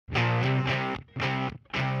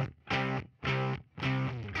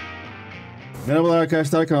Merhabalar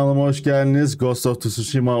arkadaşlar, kanalıma hoş geldiniz. Ghost of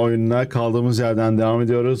Tsushima oyununa kaldığımız yerden devam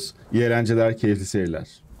ediyoruz. İyi eğlenceler, keyifli seyirler.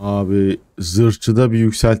 Abi zırhçıda bir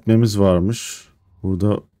yükseltmemiz varmış.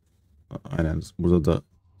 Aynen burada da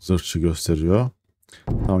zırhçı gösteriyor.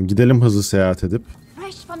 Tamam, gidelim hızlı seyahat edip.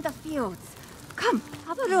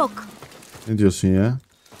 Ne diyorsun ya?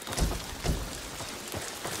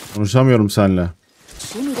 Konuşamıyorum seninle.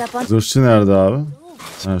 Zırhçı nerede abi?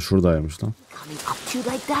 Ha, şuradaymış lan.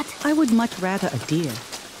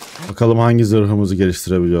 Bakalım hangi zırhımızı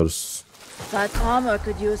geliştirebiliyoruz.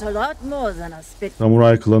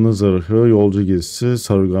 Samuray klanı zırhı, yolcu giysisi,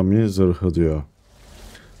 Sarugami zırhı diyor.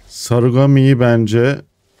 Sarugami'yi bence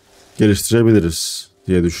geliştirebiliriz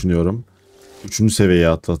diye düşünüyorum. 3. seviyeye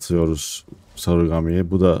atlatıyoruz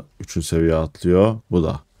Sarugami'yi. Bu da 3. seviyeye atlıyor. Bu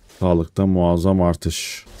da. Sağlıkta muazzam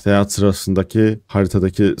artış. Seyahat sırasındaki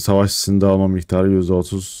haritadaki savaş hissini alma miktarı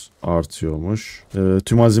 %30 artıyormuş.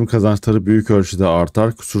 Tüm azim kazançları büyük ölçüde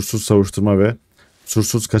artar. Kusursuz savuşturma ve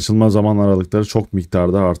kusursuz kaçınma zaman aralıkları çok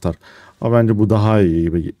miktarda artar. Ama bence bu daha iyi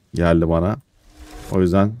gibi geldi bana. O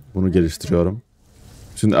yüzden bunu geliştiriyorum.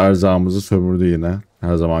 Bütün erzağımızı sömürdü yine.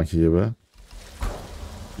 Her zamanki gibi.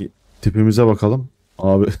 Tipimize bakalım.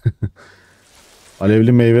 Abi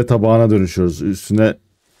alevli meyve tabağına dönüşüyoruz. Üstüne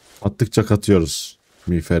attıkça katıyoruz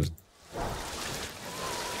miğferin.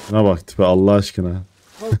 Şuna bak tipe Allah aşkına.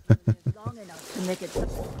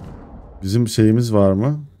 Bizim şeyimiz var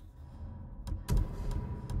mı?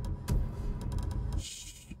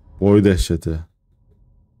 Boy dehşeti.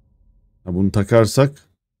 Bunu takarsak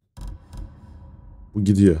bu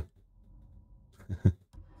gidiyor.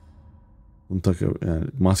 Bunu yani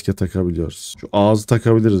maske takabiliyoruz. Şu ağzı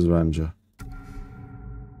takabiliriz bence.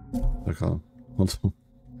 Bakalım.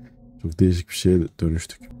 Çok değişik bir şeye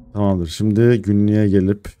dönüştük. Tamamdır. Şimdi günlüğe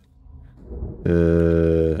gelip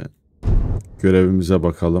görevimize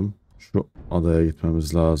bakalım. Şu adaya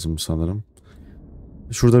gitmemiz lazım sanırım.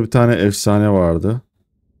 Şurada bir tane efsane vardı.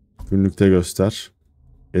 Günlükte göster.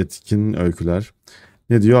 Etkin öyküler.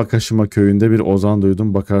 Ne diyor? Akaşima köyünde bir ozan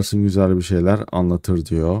duydum. Bakarsın güzel bir şeyler anlatır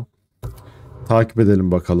diyor. Takip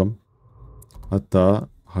edelim bakalım. Hatta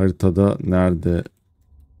haritada nerede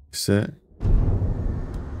ise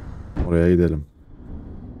oraya gidelim.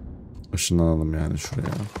 Işınlanalım yani şuraya.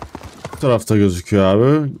 Bu tarafta gözüküyor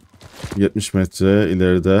abi. 70 metre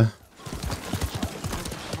ileride.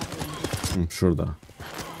 Şurada.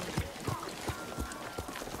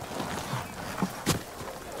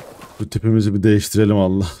 Bu tipimizi bir değiştirelim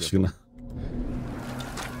Allah aşkına.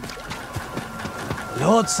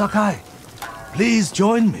 Lord Sakai, please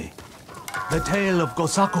join me. The tale of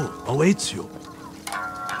Gosaku awaits you.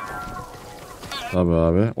 Tabii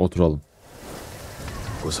abi, oturalım.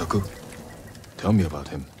 Gosaku, tell me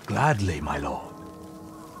about him. Gladly, my lord.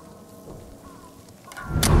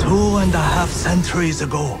 2.5 centuries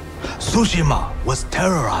ago, Tsushima was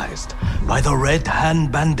terrorized by the Red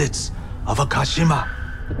Hand bandits of Akashima.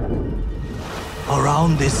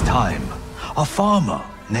 Around this time, a farmer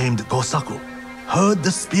named Gosaku heard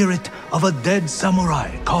the spirit of a dead samurai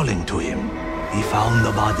calling to him. He found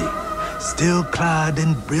the body, still clad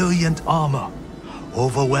in brilliant armor.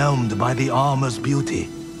 Overwhelmed by the armor's beauty,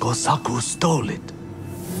 Gosaku stole it.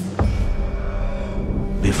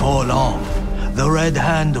 Before long, the Red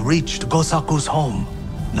Hand reached Gosaku's home.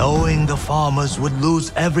 Knowing the farmers would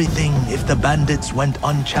lose everything if the bandits went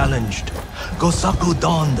unchallenged, Gosaku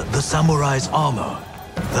donned the samurai's armor.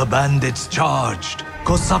 The bandits charged.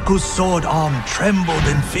 Gosaku's sword arm trembled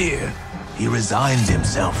in fear. He resigned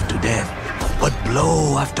himself to death, but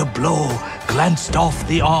blow after blow glanced off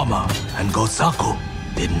the armor, and Gosaku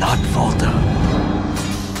did not falter.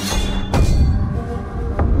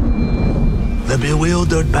 The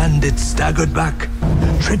bewildered bandits staggered back,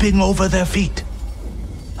 tripping over their feet.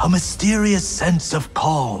 A mysterious sense of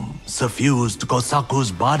calm suffused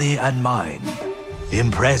Gosaku's body and mind.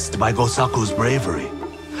 Impressed by Gosaku's bravery,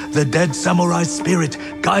 the dead samurai's spirit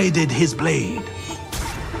guided his blade.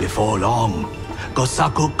 Before long,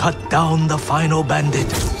 Gosaku cut down the final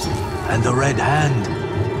bandit, and the Red Hand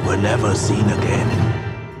were never seen again.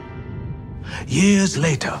 Years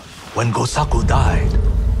later, when Gosaku died,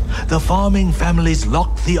 the farming families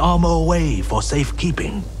locked the armor away for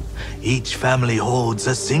safekeeping. Each family holds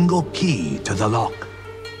a single key to the lock.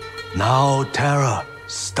 Now terror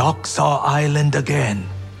stalks our island again.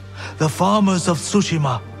 The farmers of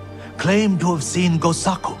Tsushima claim to have seen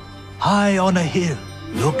Gosaku high on a hill,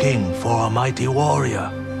 looking for a mighty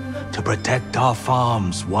warrior to protect our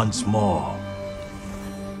farms once more.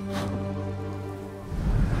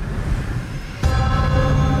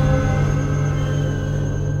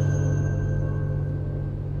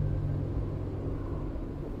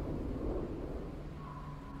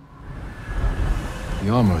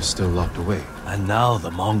 The armor is still locked away. And now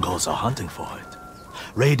the Mongols are hunting for it,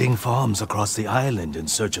 raiding farms across the island in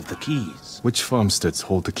search of the keys. Which farmsteads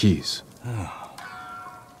hold the keys?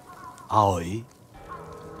 Aoi,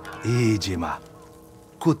 İijima,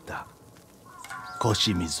 Kutta,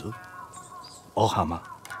 Koshimizu, Ohama,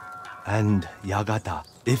 and Yagata.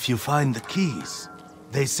 If you find the keys,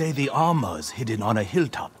 they say the armor is hidden on a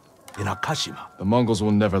hilltop in Akashima. The Mongols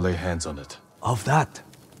will never lay hands on it. Of that,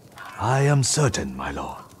 I am certain, my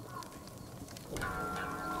lord.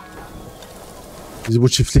 Biz bu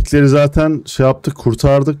çiftlikleri zaten şey yaptık,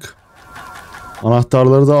 kurtardık.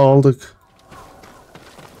 Anahtarları da aldık.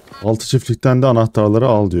 6 çiftlikten de anahtarları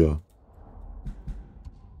al diyor.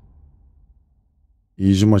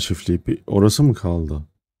 İijima Çiftliği. Orası mı kaldı?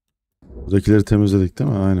 Buradakileri temizledik değil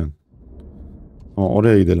mi? Aynen. Ama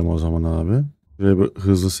oraya gidelim o zaman abi. Şuraya bir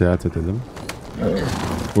hızlı seyahat edelim.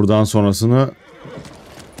 Buradan sonrasını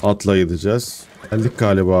atla gideceğiz. Geldik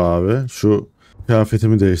galiba abi. Şu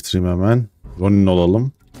kıyafetimi değiştireyim hemen. Ronin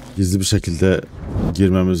olalım. Gizli bir şekilde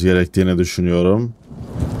girmemiz gerektiğini düşünüyorum.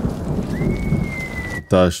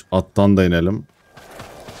 Hatta attan da inelim.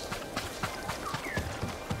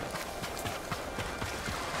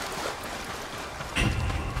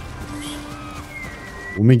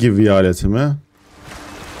 Umigi vilayeti mi?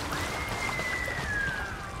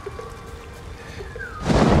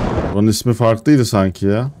 Onun ismi farklıydı sanki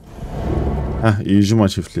ya. Heh, İijima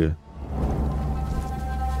Çiftliği.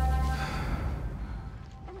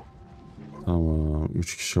 Tamam,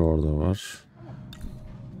 3 kişi orada var.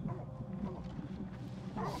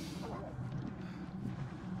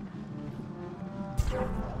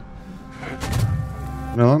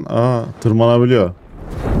 Ne lan? Aa, tırmanabiliyor.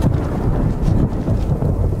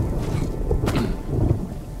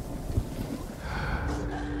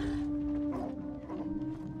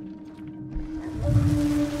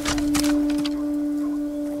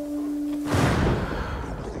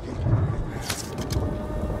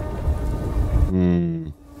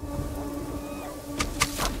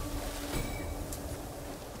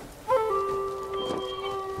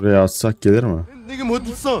 Buraya atsak gelir mi?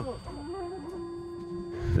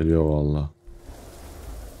 Geliyor valla.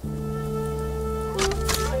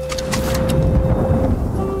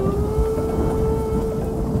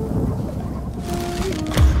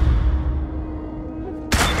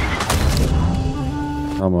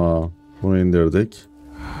 Tamam. Bunu indirdik.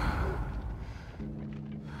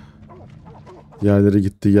 Diğerleri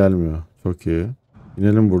gitti gelmiyor. Çok iyi.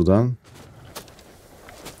 İnelim buradan.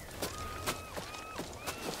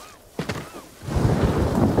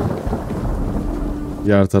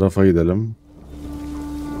 Diğer tarafa gidelim.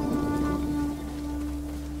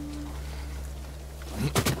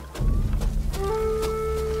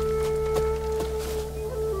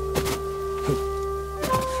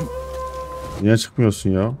 Niye çıkmıyorsun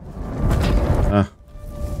ya? Heh.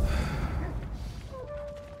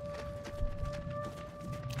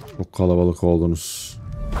 Çok kalabalık oldunuz.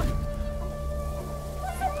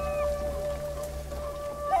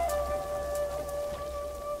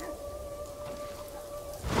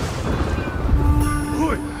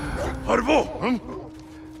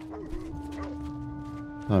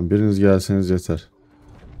 Tamam, biriniz gelseniz yeter.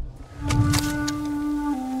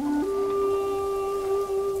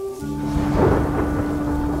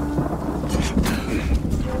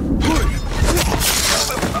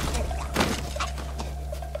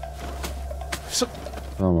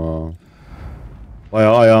 Tamam.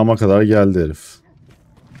 Bayağı ayağıma kadar geldi herif.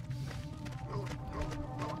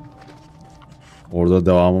 Orada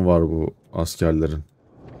devamı var bu askerlerin.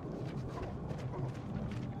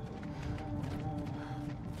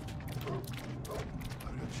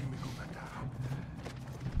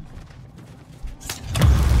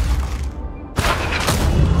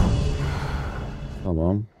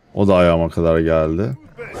 Tamam. O da ayağıma kadar geldi.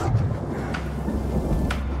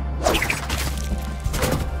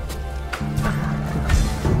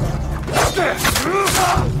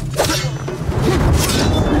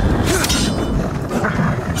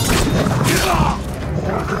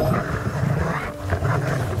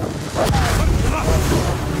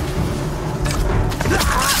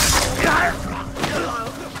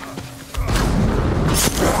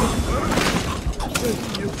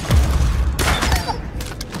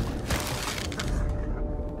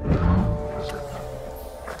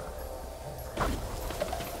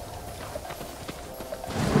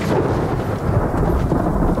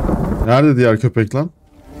 Nerede diğer köpek lan?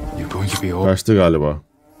 Kaçtı galiba.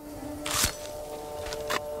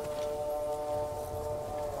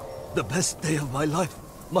 The best day of my life,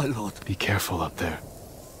 my lord. Be careful up there.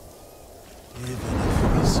 Even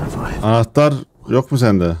if we survive. Anahtar yok mu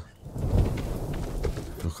sende?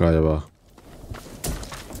 Yok galiba.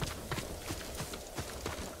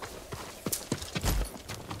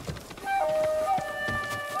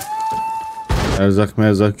 Erzak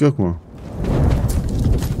merzak yok mu?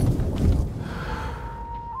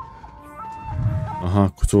 Aha,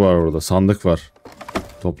 kutu var orada. Sandık var.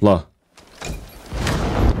 Topla.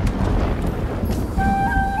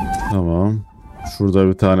 Tamam. Şurada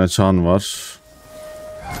bir tane çan var.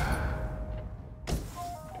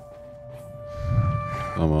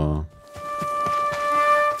 Tamam.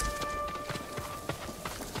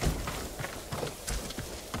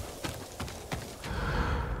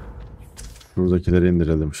 Şuradakileri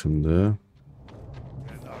indirelim şimdi.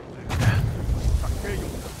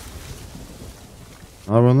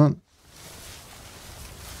 Ne yapıyorsun lan?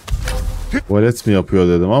 Tuvalet mi yapıyor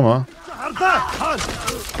dedim ama.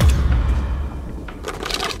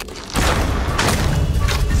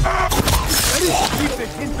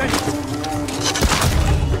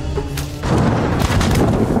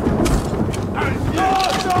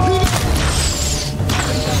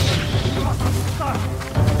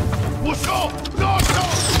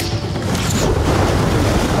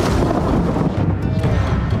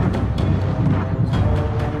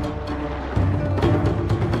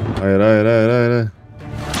 Hayır, hayır, hayır, hayır.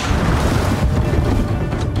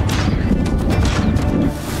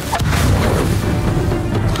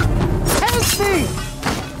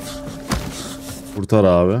 Kurtar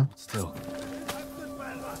abi. Still.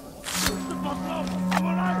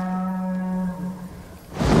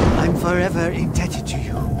 I'm forever indebted to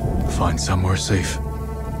you. Find somewhere safe.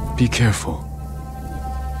 Be careful.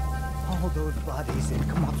 All those bodies in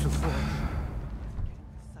Komatsu Fort.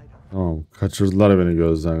 Tamam, kaçırdılar beni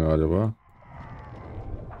gözden galiba.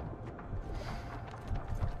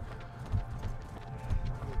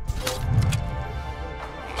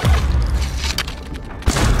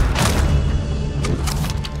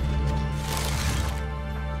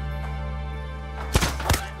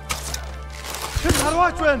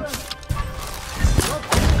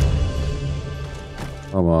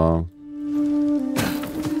 Tamam.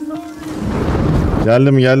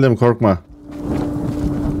 Geldim, korkma.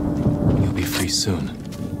 You'll be free soon.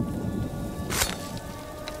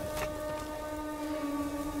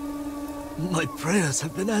 My prayers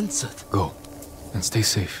have been answered. Go and stay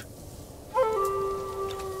safe.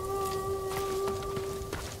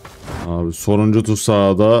 Abi sonuncu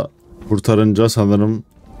tutsağı da kurtarınca sanırım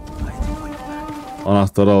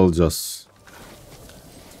anahtarı alacağız.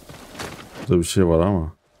 Burada bir şey var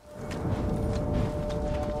ama.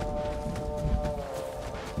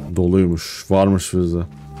 Doluymuş. Varmış bizde.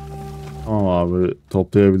 Tamam abi.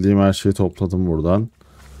 Toplayabildiğim her şeyi topladım buradan.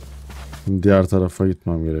 Şimdi diğer tarafa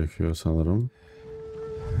gitmem gerekiyor sanırım.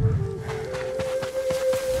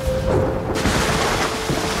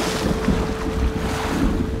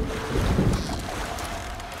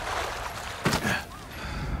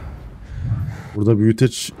 Burada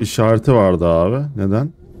büyüteç işareti vardı abi.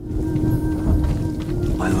 Neden?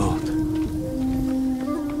 My lord.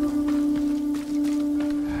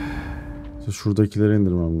 İşte şuradakileri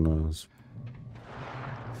indirmem lazım.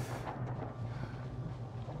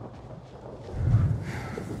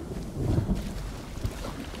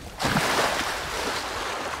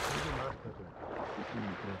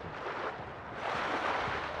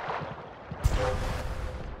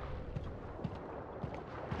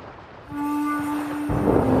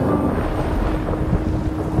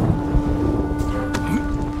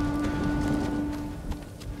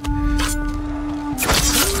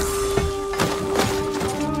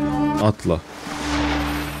 Atla.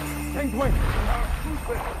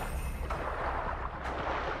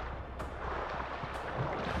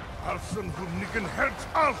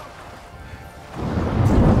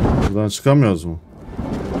 Buradan çıkamıyoruz mu?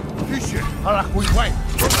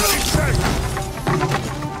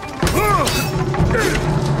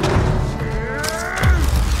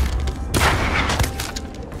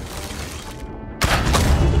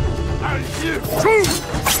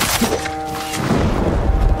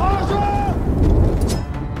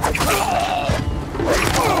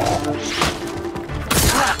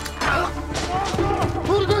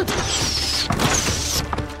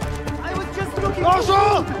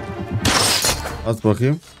 At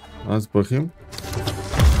bakayım. At bakayım.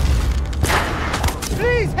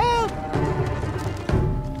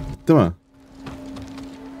 Bitti mi?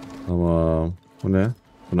 Tamam. Bu ne?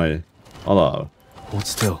 Bu ne? Al abi. Hold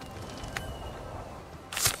still.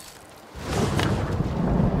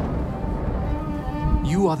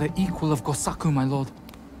 You are the equal of Gosaku, my lord.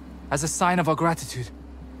 As a sign of our gratitude,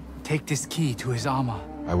 take this key to his armor.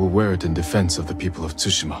 I will wear it in defense of the people of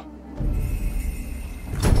Tsushima.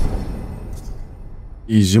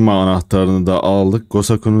 İijima anahtarını da aldık.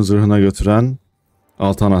 Gosaku'nun zırhına götüren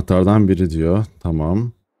 6 anahtardan biri diyor.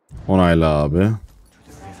 Tamam. Onayla abi.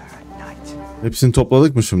 Hepsini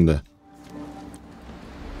topladık mı şimdi?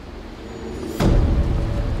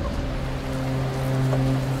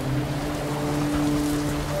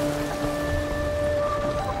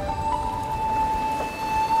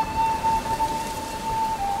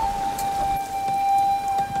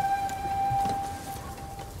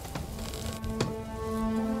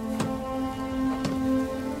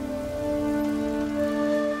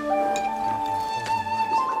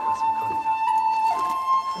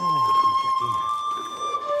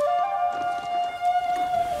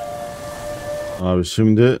 Abi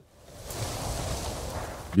şimdi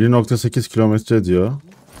 1.8 kilometre diyor.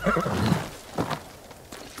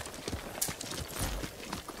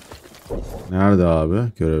 Nerede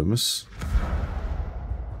abi görevimiz?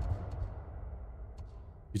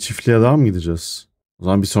 Bir çiftliğe daha mı gideceğiz? O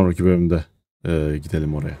zaman bir sonraki bölümde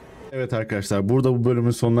gidelim oraya. Evet arkadaşlar, burada bu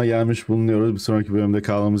bölümün sonuna gelmiş bulunuyoruz. Bir sonraki bölümde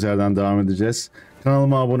kaldığımız yerden devam edeceğiz.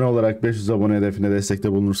 Kanalıma abone olarak 500 abone hedefine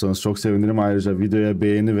destekte bulunursanız çok sevinirim. Ayrıca videoya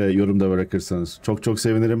beğeni ve yorum da bırakırsanız çok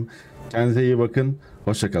sevinirim. Kendinize iyi bakın.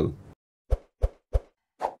 Hoşça kalın.